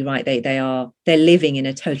absolutely right. They're living in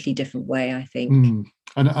a totally different way, I think.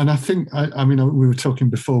 And I think, I mean, we were talking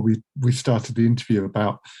before we started the interview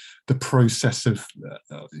about the process of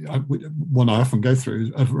one I often go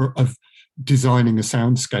through of designing a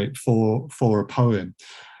soundscape for a poem.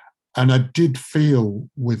 And I did feel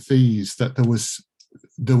with these that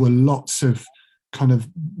there were lots of kind of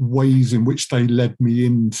ways in which they led me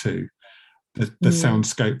into the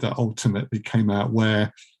soundscape that ultimately came out,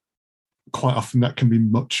 where quite often that can be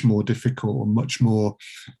much more difficult and much more,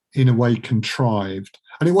 in a way, contrived.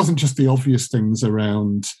 And it wasn't just the obvious things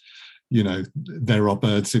around, there are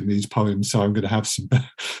birds in these poems, so I'm going to have some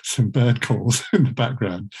bird calls in the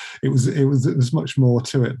background. It was much more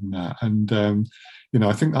to it than that. And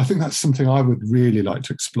I think that's something I would really like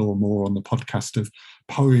to explore more on the podcast, of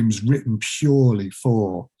poems written purely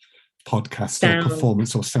for podcast or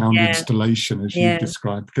performance or sound installation, as you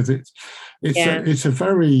described, because it's a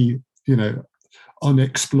very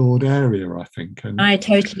unexplored area, I think. And I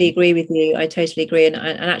totally agree with you. I totally agree. And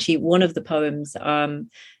actually, one of the poems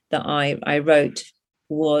that I wrote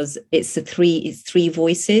it's three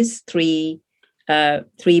voices, three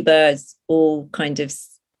birds all kind of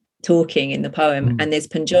talking in the poem, and there's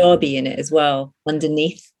Punjabi in it as well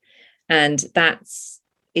underneath. And that's,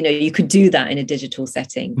 you could do that in a digital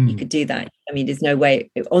setting. You could do that. I mean, there's no way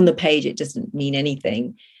on the page, it doesn't mean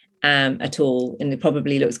anything at all, and it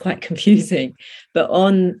probably looks quite confusing, but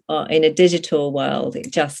in a digital world,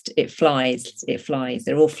 it flies.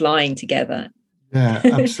 They're all flying together. Yeah,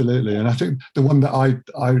 absolutely. And I think the one that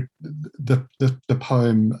the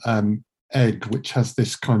poem Egg, which has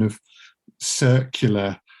this kind of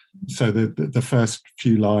circular, so the first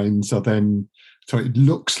few lines are then, so it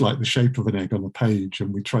looks like the shape of an egg on the page,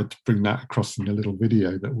 and we tried to bring that across in a little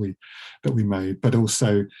video that we made. But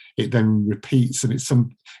also, it then repeats, and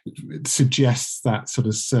it suggests that sort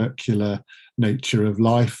of circular nature of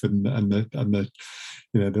life, and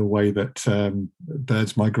the way that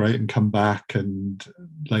birds migrate and come back and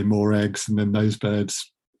lay more eggs, and then those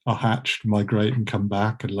birds are hatched, migrate and come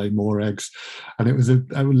back and lay more eggs. And it was a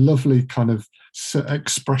lovely kind of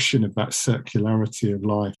expression of that circularity of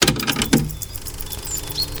life.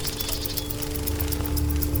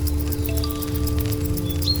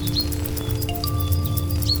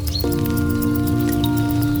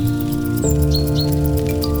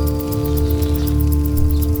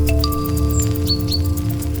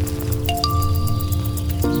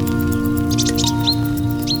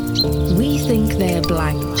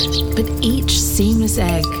 But each seamless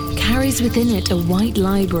egg carries within it a white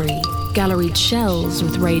library, galleried shells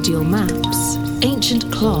with radial maps,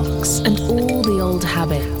 ancient clocks, and all the old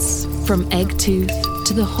habits, from egg tooth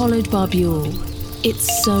to the hollowed barbule.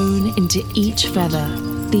 It's sewn into each feather,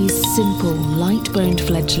 these simple, light-boned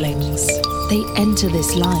fledglings. They enter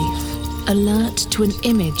this life, alert to an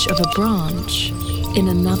image of a branch in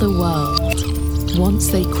another world, once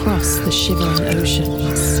they cross the shivering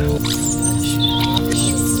oceans.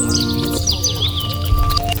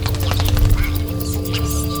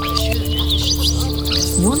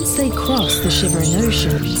 Once they cross the shivering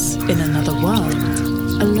oceans in another world,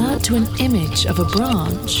 alert to an image of a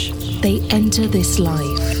branch, they enter this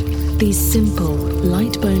life, these simple,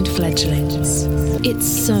 light-boned fledglings. It's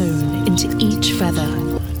sewn into each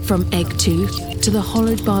feather, from egg tooth to the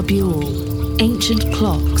hollowed barbule, ancient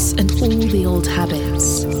clocks and all the old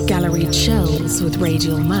habits, galleried shells with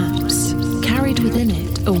radial maps, carried within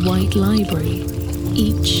it a white library,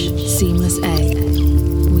 each seamless egg.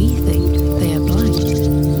 We think they are blank.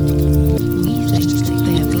 We think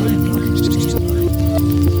they are blank.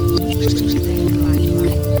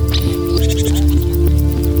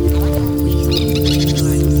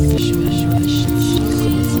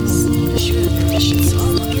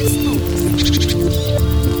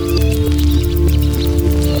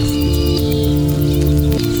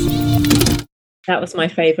 That was my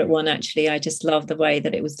favorite one, actually. I just love the way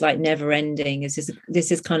that it was like never ending.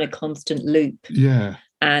 This is kind of constant loop. Yeah.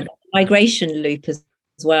 And migration loop as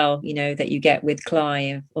as well, that you get with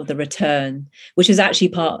Clive of the return, which was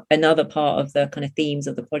actually another part of the kind of themes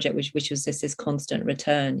of the project, which was just this constant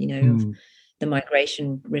return, of the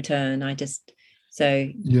migration return.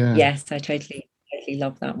 Yes, I totally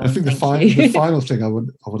love that one. I think the final thing I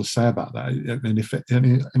want to say about that, and if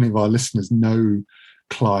any of our listeners know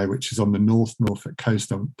Cley, which is on the Norfolk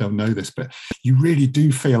coast, they'll know this, but you really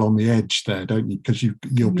do feel on the edge there, don't you? Because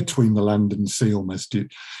you're between the land and the sea almost.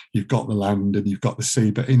 You've got the land and you've got the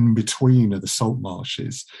sea, but in between are the salt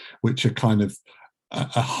marshes, which are kind of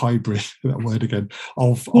a hybrid, that word again,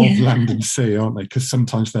 of land and sea, aren't they? Because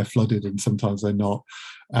sometimes they're flooded and sometimes they're not.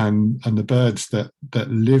 And the birds that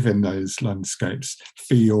live in those landscapes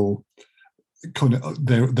feel kind of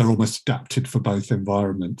they're almost adapted for both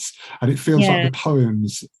environments, and it feels like the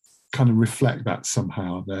poems kind of reflect that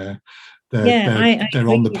somehow. They're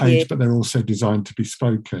on the page, but they're also designed to be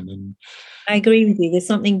spoken. And I agree with you. There's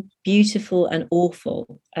something beautiful and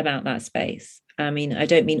awful about that space. I mean, I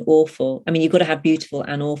don't mean awful. I mean, you've got to have beautiful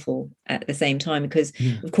and awful at the same time, because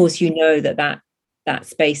of course that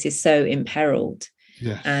space is so imperiled.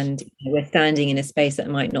 Yes. And we're standing in a space that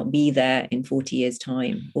might not be there in 40 years'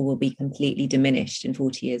 time, or will be completely diminished in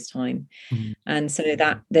 40 years' time. And so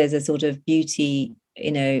that there's a sort of beauty,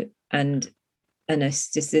 and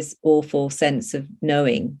it's just this awful sense of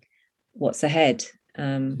knowing what's ahead.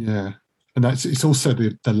 And it's also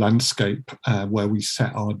the landscape where we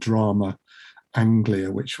set our drama, Anglia,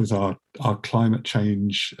 which was our climate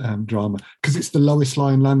change drama, because it's the lowest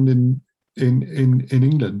lying land in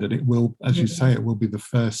England, and it will, as you say, it will be the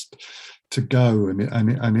first to go, and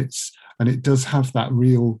it does have that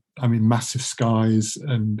real, massive skies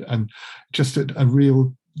and just a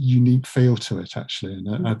real unique feel to it, actually.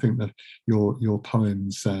 And I think that your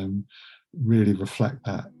poems really reflect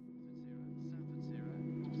that.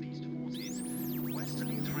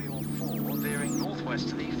 Westerly 3 or 4, veering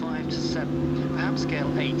northwesterly 5 to 7, perhaps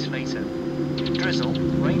scale 8 later. Drizzle,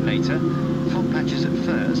 rain later, fog patches at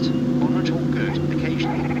first, on route all good,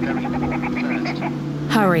 occasionally very poor at first.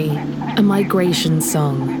 Hurry, a migration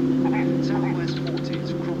song. Southwest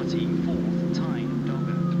 40s, Cromarty 4th, Tyne,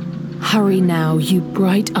 Dogger. Hurry now, you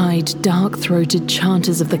bright-eyed, dark-throated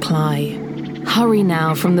chanters of the Cley. Hurry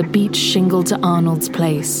now from the beach shingle to Arnold's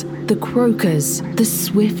Place, the croakers, the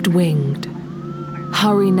swift-winged.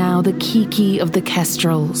 Hurry now, the kiki of the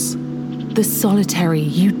kestrels, the solitary,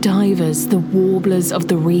 you divers, the warblers of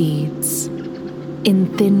the reeds. In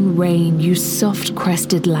thin rain, you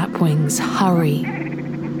soft-crested lapwings, hurry.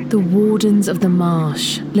 The wardens of the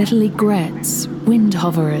marsh, little egrets, wind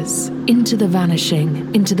hoverers, into the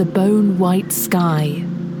vanishing, into the bone-white sky,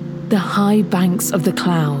 the high banks of the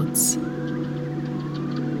clouds.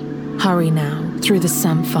 Hurry now, through the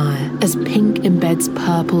samphire, as pink embeds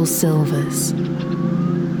purple silvers.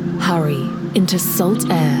 Hurry, into salt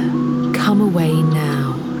air, come away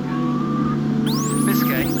now.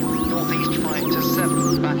 Biscay, northeast 5 to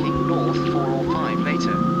 7, backing north 4 or 5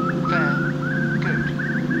 later. Fair, good.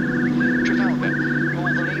 Trafalgar,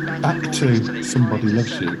 northerly, Back to Somebody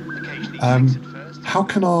Loves You. How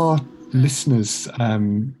can our listeners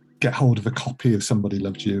get hold of a copy of Somebody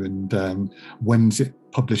Loves You, and when's it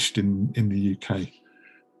published in the UK?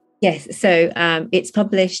 Yes, so it's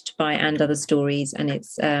published by And Other Stories, and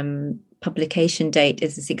its publication date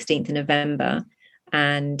is the 16th of November,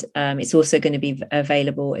 and it's also going to be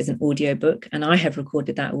available as an audiobook, and I have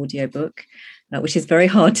recorded that audiobook, which is very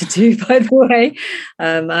hard to do, by the way.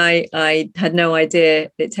 I had no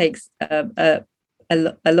idea it takes a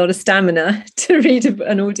lot of stamina to read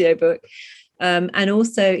an audiobook, and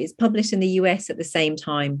also it's published in the US at the same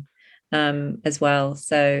time as well,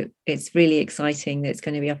 so it's really exciting that it's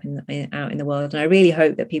going to be out in the world, and I really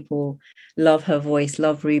hope that people love her voice,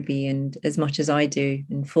 love Ruby, and as much as I do,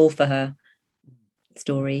 and fall for her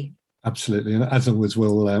story. Absolutely, and as always,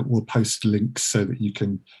 we'll post links so that you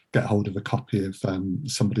can get hold of a copy of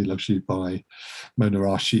Somebody Loves You by Mona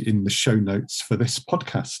Rashi in the show notes for this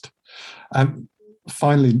podcast.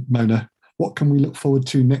 Finally, Mona, what can we look forward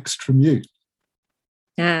to next from you?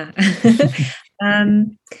 The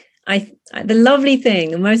lovely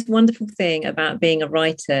thing, the most wonderful thing about being a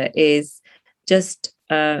writer is just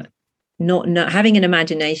not having an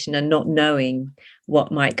imagination and not knowing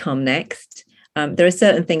what might come next. There are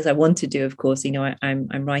certain things I want to do, of course. I'm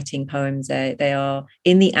writing poems. They are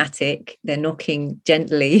in the attic. They're knocking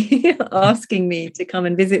gently, asking me to come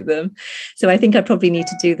and visit them. So I think I probably need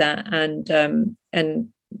to do that and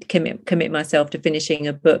commit myself to finishing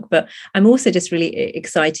a book. But I'm also just really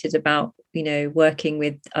excited about working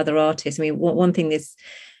with other artists. I mean, one thing this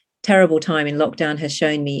terrible time in lockdown has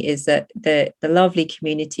shown me is that the lovely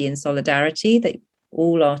community and solidarity that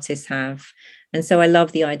all artists have And so I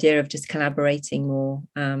love the idea of just collaborating more,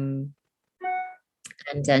 and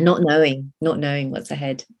not knowing what's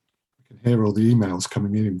ahead. I can hear all the emails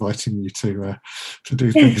coming in inviting you to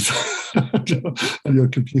do things on your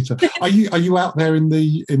computer. Are you out there in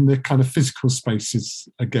the kind of physical spaces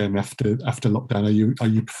again after lockdown? Are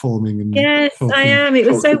you performing? And yes, talking? I am. It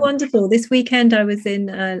was so wonderful. This weekend I was in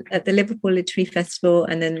at the Liverpool Literary Festival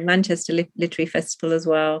and then Manchester Literary Festival as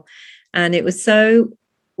well, and it was so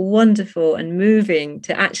wonderful and moving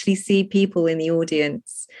to actually see people in the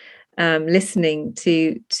audience listening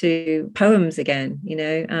to poems again.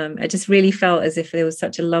 I just really felt as if there was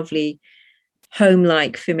such a lovely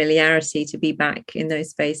home-like familiarity to be back in those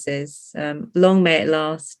spaces. Long may it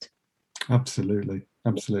last. Absolutely.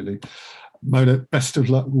 Mona, best of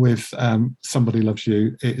luck with Somebody Loves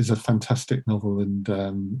You. It is a fantastic novel,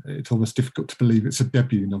 and it's almost difficult to believe it's a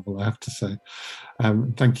debut novel, I have to say.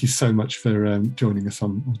 Thank you so much for joining us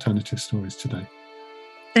on Alternative Stories today.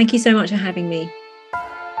 Thank you so much for having me.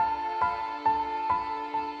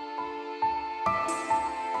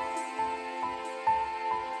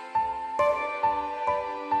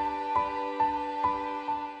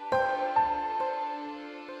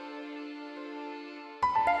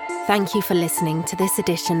 Thank you for listening to this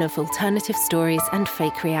edition of Alternative Stories and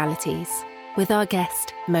Fake Realities with our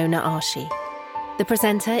guest, Mona Arshy. The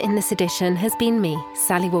presenter in this edition has been me,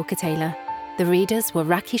 Sally Walker-Taylor. The readers were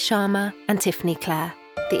Rakhi Sharma and Tiffany Clare.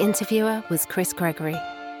 The interviewer was Chris Gregory.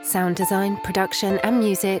 Sound design, production and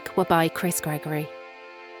music were by Chris Gregory.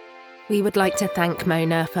 We would like to thank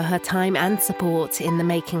Mona for her time and support in the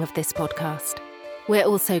making of this podcast. We're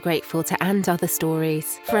also grateful to And Other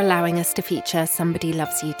Stories for allowing us to feature Somebody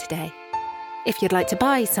Loves You today. If you'd like to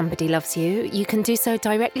buy Somebody Loves You, you can do so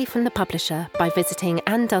directly from the publisher by visiting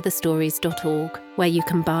andotherstories.org, where you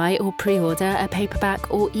can buy or pre-order a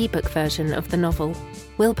paperback or ebook version of the novel.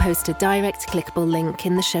 We'll post a direct clickable link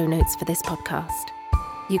in the show notes for this podcast.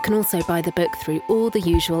 You can also buy the book through all the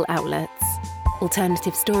usual outlets.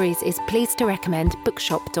 Alternative Stories is pleased to recommend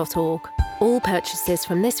bookshop.org. All purchases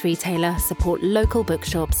from this retailer support local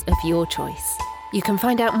bookshops of your choice. You can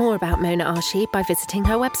find out more about Mona Arshy by visiting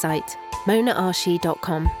her website,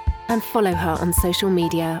 monaarshy.com, and follow her on social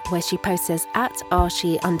media, where she posts as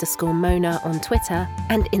 @Arshy_Mona on Twitter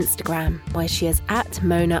and Instagram, where she is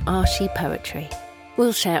 @Mona Arshy Poetry.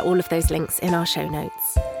 We'll share all of those links in our show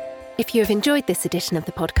notes. If you have enjoyed this edition of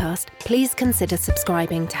the podcast, please consider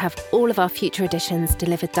subscribing to have all of our future editions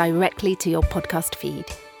delivered directly to your podcast feed.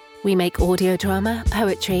 We make audio drama,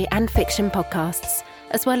 poetry and fiction podcasts,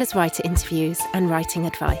 as well as writer interviews and writing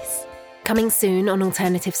advice. Coming soon on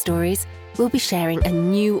Alternative Stories, we'll be sharing a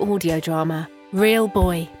new audio drama, Real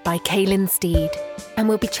Boy by Kaylin Steed, and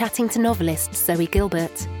we'll be chatting to novelist Zoe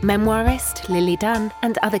Gilbert, memoirist Lily Dunn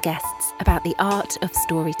and other guests about the art of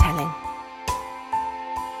storytelling.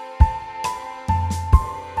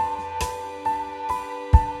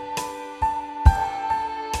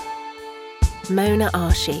 Mona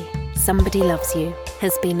Arshy, Somebody Loves You,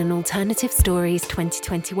 has been an Alternative Stories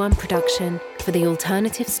 2021 production for the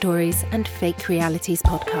Alternative Stories and Fake Realities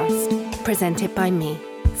podcast, presented by me,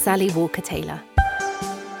 Sally Walker-Taylor.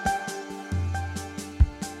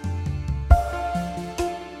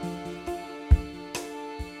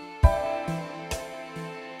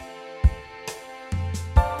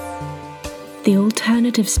 The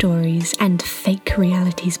Alternative Stories and Fake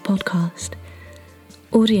Realities podcast.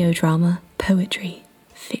 Audio drama, poetry,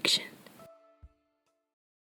 fiction.